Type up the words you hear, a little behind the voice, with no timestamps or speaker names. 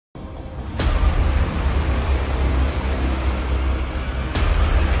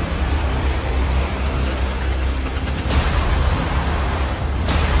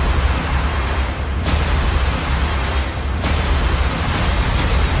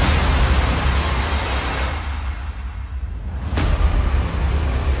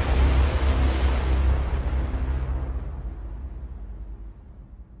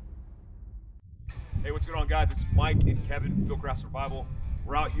Mike and Kevin, Fieldcraft Survival.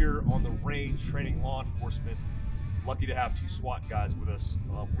 We're out here on the range training law enforcement. Lucky to have two SWAT guys with us.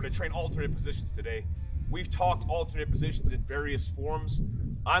 We're going to train alternate positions today. We've talked alternate positions in various forms.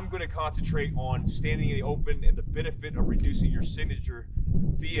 I'm going to concentrate on standing in the open and the benefit of reducing your signature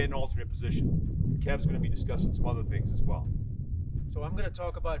via an alternate position. Kev's going to be discussing some other things as well. So I'm going to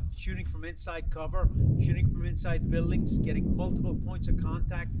talk about shooting from inside cover, shooting from inside buildings, getting multiple points of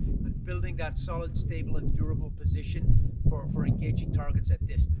contact, and building that solid, stable, and durable position for engaging targets at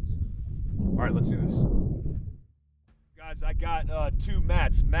distance. All right, let's do this. Guys, I got two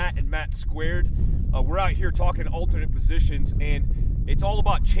Matts, Matt and Matt Squared. We're out here talking alternate positions, and it's all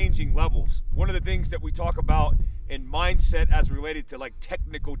about changing levels. One of the things that we talk about in mindset as related to like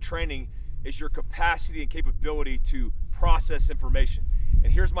technical training is your capacity and capability to process information.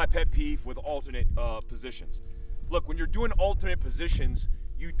 And here's my pet peeve with alternate positions. Look, when you're doing alternate positions,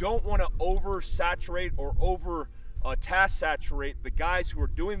 you don't want to oversaturate or over task saturate the guys who are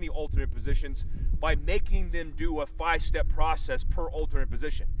doing the alternate positions by making them do a 5-step process per alternate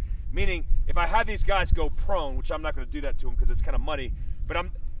position. Meaning, if I have these guys go prone, which I'm not going to do that to them because it's kind of muddy, but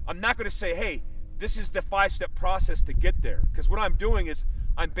I'm not going to say, hey, this is the 5-step process to get there. Because what I'm doing is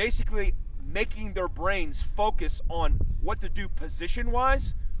I'm basically making their brains focus on what to do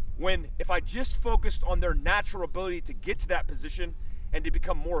position-wise, when if I just focused on their natural ability to get to that position and to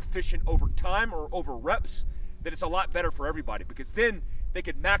become more efficient over time or over reps, then it's a lot better for everybody, because then they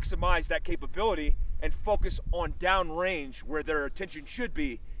could maximize that capability and focus on downrange where their attention should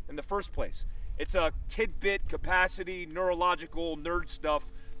be in the first place. It's a tidbit, capacity, neurological, nerd stuff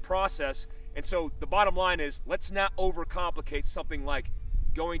process. And so the bottom line is, let's not overcomplicate something like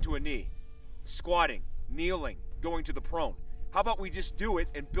going to a knee, squatting, kneeling, going to the prone. How about we just do it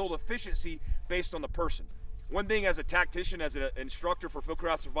and build efficiency based on the person? One thing as a tactician, as an instructor for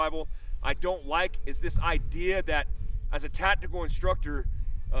Fieldcraft Survival, I don't like is this idea that as a tactical instructor,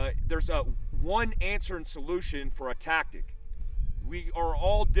 there's a one answer and solution for a tactic. We are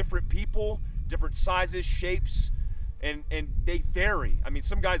all different people, different sizes, shapes, and they vary. I mean,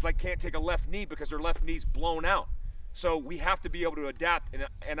 some guys like can't take a left knee because their left knee's blown out. So we have to be able to adapt,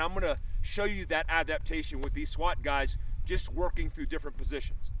 and I'm gonna show you that adaptation with these SWAT guys just working through different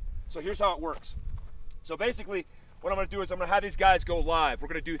positions. So here's how it works. So basically, what I'm gonna do is I'm gonna have these guys go live. We're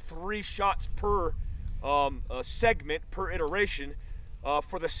gonna do 3 shots per segment, per iteration,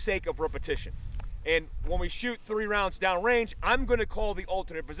 for the sake of repetition. And when we shoot 3 rounds downrange, I'm gonna call the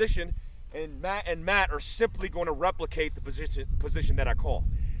alternate position, and Matt are simply gonna replicate the position that I call.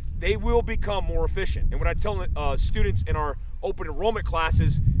 They will become more efficient. And what I tell students in our open enrollment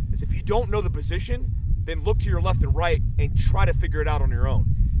classes is, if you don't know the position, then look to your left and right and try to figure it out on your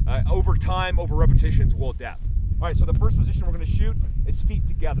own. Over time, over repetitions, we'll adapt. All right, so the first position we're gonna shoot is feet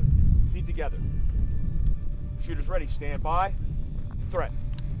together. Feet together. Shooters ready, stand by, threat.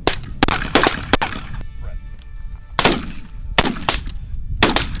 Threat.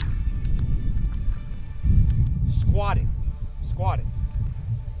 Squatting, squatting.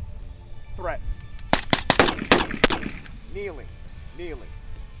 Threat. Kneeling, kneeling.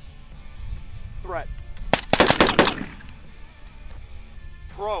 Threat.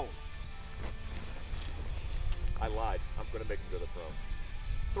 Prone. I lied. I'm going to make them go to prone.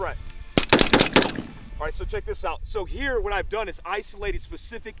 Threat. All right, so check this out. So here, what I've done is isolated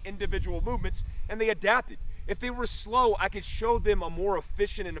specific individual movements, and they adapted. If they were slow, I could show them a more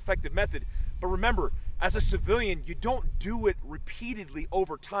efficient and effective method. But remember, as a civilian, you don't do it repeatedly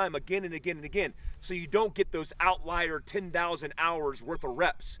over time, again and again and again, so you don't get those outlier 10,000 hours worth of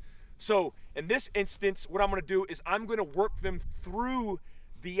reps. So in this instance, what I'm going to do is I'm going to work them through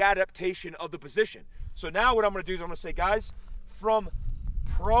the adaptation of the position. So now what I'm going to do is I'm going to say, guys, from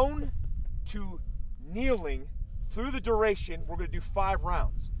prone to kneeling through the duration, we're going to do 5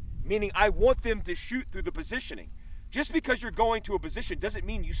 rounds. Meaning I want them to shoot through the positioning. Just because you're going to a position doesn't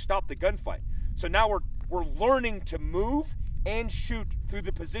mean you stop the gunfight. So now we're learning to move and shoot through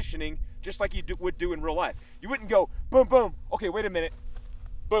the positioning just like you would do in real life. You wouldn't go boom, boom, okay, wait a minute,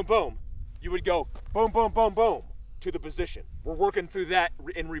 boom, boom. You would go boom, boom, boom, boom to the position. We're working through that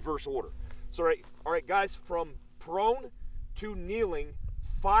in reverse order. So all right, guys, from prone to kneeling,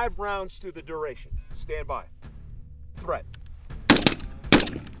 5 rounds through the duration. Stand by. Threat.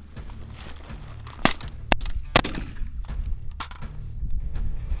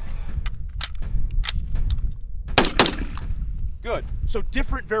 Good. So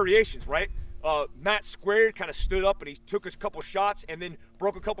different variations, right? Matt Squared kind of stood up and he took a couple shots and then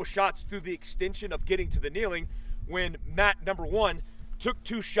broke a couple shots through the extension of getting to the kneeling. When Matt, number 1, took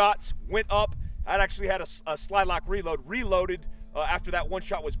 2 shots, went up, I actually had a slide lock reload, reloaded, after that one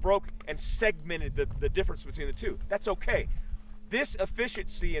shot was broke and segmented the difference between the two. That's okay. This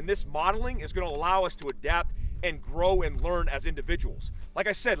efficiency and this modeling is going to allow us to adapt and grow and learn as individuals. Like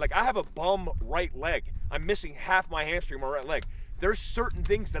I said, like I have a bum right leg. I'm missing half my hamstring on my right leg. There's certain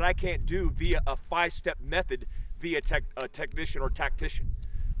things that I can't do via a 5-step method via a technician or tactician.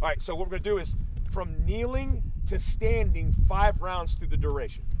 All right, so what we're gonna do is from kneeling to standing 5 rounds through the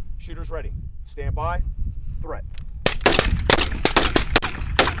duration. Shooters ready, stand by, threat.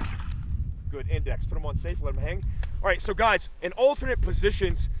 Good, index, put them on safe, let them hang. All right, so guys, in alternate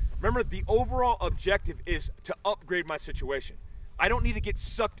positions, remember the overall objective is to upgrade my situation. I don't need to get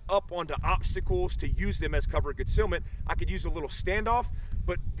sucked up onto obstacles to use them as cover and concealment. I could use a little standoff,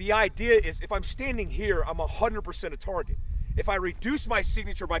 but the idea is if I'm standing here, I'm 100% a target. If I reduce my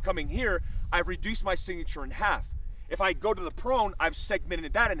signature by coming here, I've reduced my signature in half. If I go to the prone, I've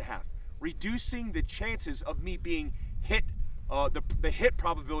segmented that in half, reducing the chances of me being hit, the hit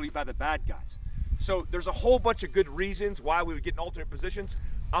probability by the bad guys. So there's a whole bunch of good reasons why we would get in alternate positions.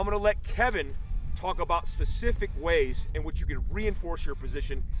 I'm gonna let Kevin talk about specific ways in which you can reinforce your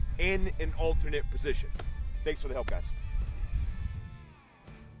position in an alternate position. Thanks for the help, guys.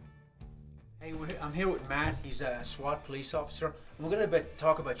 Hey, I'm here with Matt. He's a SWAT police officer. And we're going to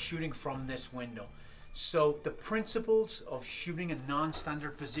talk about shooting from this window. So the principles of shooting a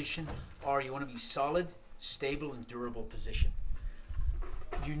non-standard position are you want to be solid, stable, and durable position.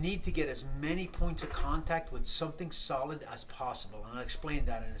 You need to get as many points of contact with something solid as possible, and I'll explain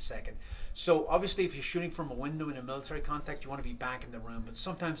that in a second. So obviously if you're shooting from a window in a military contact, you want to be back in the room, but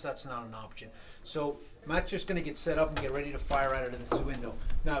sometimes that's not an option. So Matt's just going to get set up and get ready to fire out of this window.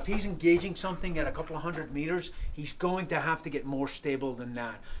 Now if he's engaging something at a couple of 100 meters, he's going to have to get more stable than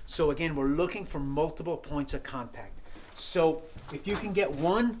that. So again, we're looking for multiple points of contact. So if you can get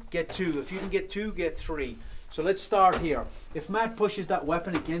 1, get 2. If you can get 2, get 3. So let's start here. If Matt pushes that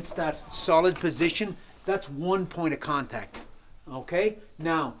weapon against that solid position, that's 1 point of contact. Okay?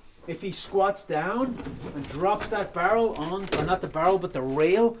 Now, if he squats down and drops that barrel on, or not the barrel, but the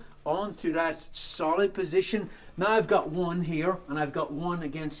rail onto that solid position, now I've got 1 here, and I've got 1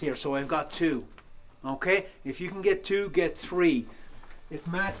 against here, so I've got 2. Okay? If you can get 2, get 3. If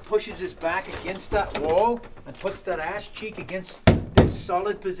Matt pushes his back against that wall and puts that ass cheek against this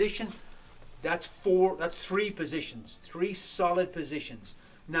solid position, that's 4, that's 3 positions, 3 solid positions.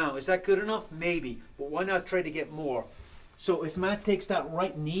 Now, is that good enough? Maybe, but why not try to get more? So if Matt takes that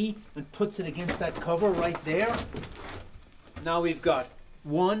right knee and puts it against that cover right there, now we've got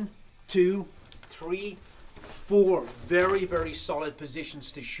 1, 2, 3, 4 very, very solid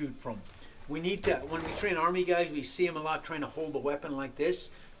positions to shoot from. We need to, when we train Army guys, we see them a lot trying to hold the weapon like this.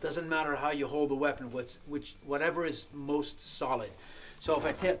 Doesn't matter how you hold the weapon, whatever is most solid. So if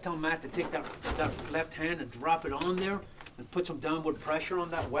I tell Matt to take that left hand and drop it on there and put some downward pressure on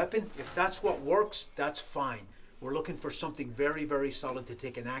that weapon, if that's what works, that's fine. We're looking for something very, very solid to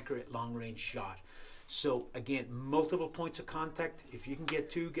take an accurate long-range shot. So again, multiple points of contact. If you can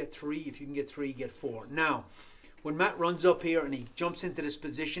get 2, get 3. If you can get 3, get 4. Now, when Matt runs up here and he jumps into this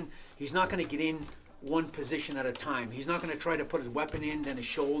position, he's not going to get in one position at a time. He's not going to try to put his weapon in, then his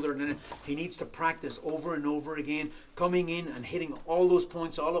shoulder, and then he needs to practice over and over again, coming in and hitting all those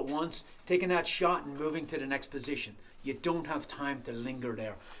points all at once, taking that shot and moving to the next position. You don't have time to linger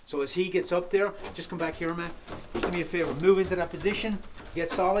there. So as he gets up there, just come back here, Matt. Just do me a favor, move into that position, get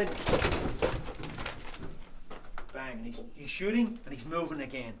solid. Bang, and he's shooting and he's moving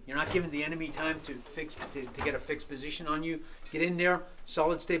again. You're not giving the enemy time to get a fixed position on you. Get in there,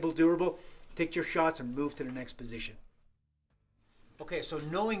 solid, stable, durable. Take your shots and move to the next position. Okay, so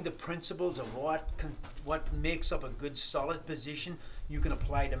knowing the principles of what makes up a good solid position, you can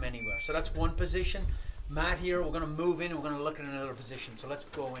apply them anywhere. So that's one position. Matt here, we're going to move in and we're going to look at another position. So let's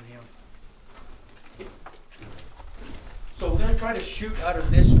go in here. So we're going to try to shoot out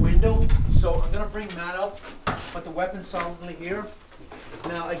of this window. So I'm going to bring Matt up, put the weapon solidly here.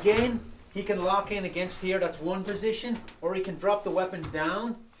 Now again, he can lock in against here, that's one position, or he can drop the weapon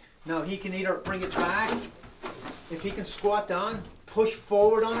down. Now he can either bring it back, if he can squat down, push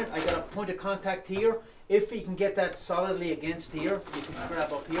forward on it, I got a point of contact here. If he can get that solidly against here, you can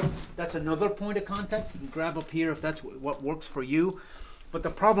grab up here. That's another point of contact. You can grab up here if that's what works for you. But the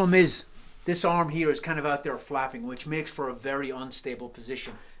problem is, this arm here is kind of out there flapping, which makes for a very unstable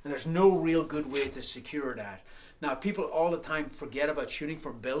position. And there's no real good way to secure that. Now people all the time forget about shooting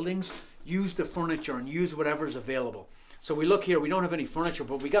from buildings. Use the furniture and use whatever's available. So we look here, we don't have any furniture,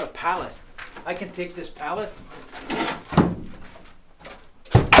 but we got a pallet. I can take this pallet, I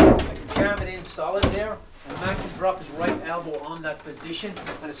can jam it in solid there, and Matt can drop his right elbow on that position,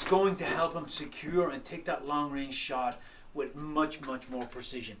 and it's going to help him secure and take that long range shot with much more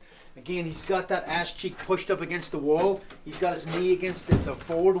precision. Again, he's got that ass cheek pushed up against the wall. He's got his knee against the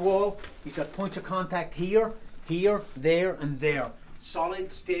forward wall. He's got points of contact here, here, there, and there.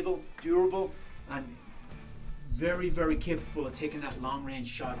 Solid, stable, durable, and very capable of taking that long range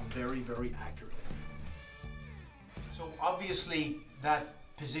shot very accurately. So obviously that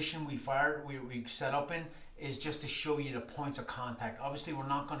position we set up in is just to show you the points of contact. Obviously we're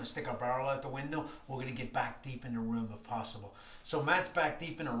not going to stick our barrel out the window. We're going to get back deep in the room if possible. So Matt's back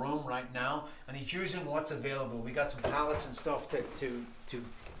deep in the room right now, and he's using what's available. We got some pallets and stuff to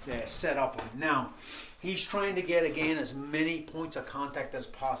set up on. Now he's trying to get again as many points of contact as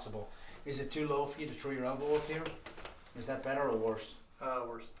possible. Is it too low for you to throw your elbow up here? Is that better or worse?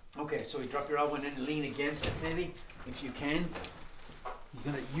 Worse. Okay, so you drop your elbow and then lean against it maybe, if you can.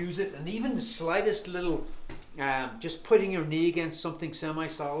 You're going to use it, and even the slightest little, just putting your knee against something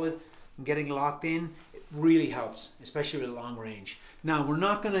semi-solid and getting locked in, it really helps, especially with long range. Now, we're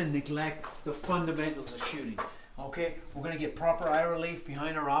not going to neglect the fundamentals of shooting. Okay, we're going to get proper eye relief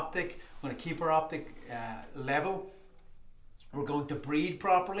behind our optic. We're going to keep our optic level. We're going to breathe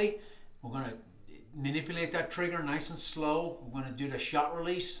properly. We're going to manipulate that trigger nice and slow. We're going to do the shot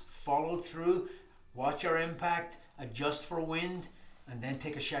release, follow through, watch our impact, adjust for wind, and then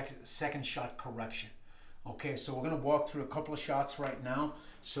take a second shot correction. Okay, so we're going to walk through a couple of shots right now.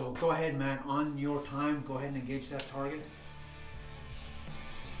 So go ahead, Matt, on your time, go ahead and engage that target.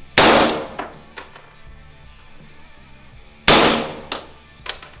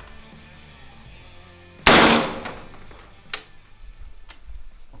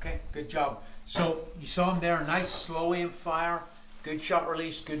 Okay, good job. So you saw him there, nice slow aim fire, good shot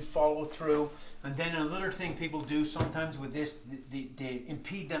release, good follow through. And then another thing people do sometimes with this, they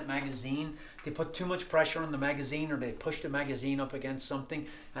impede that magazine. They put too much pressure on the magazine, or they push the magazine up against something,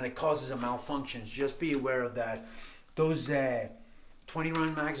 and it causes a malfunction. Just be aware of that. Those 20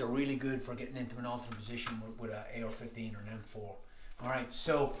 round mags are really good for getting into an alternate position with an AR-15 or an M4. All right,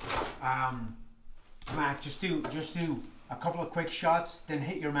 so Mac, just do a couple of quick shots, then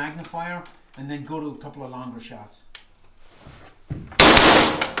hit your magnifier, and then go to a couple of longer shots.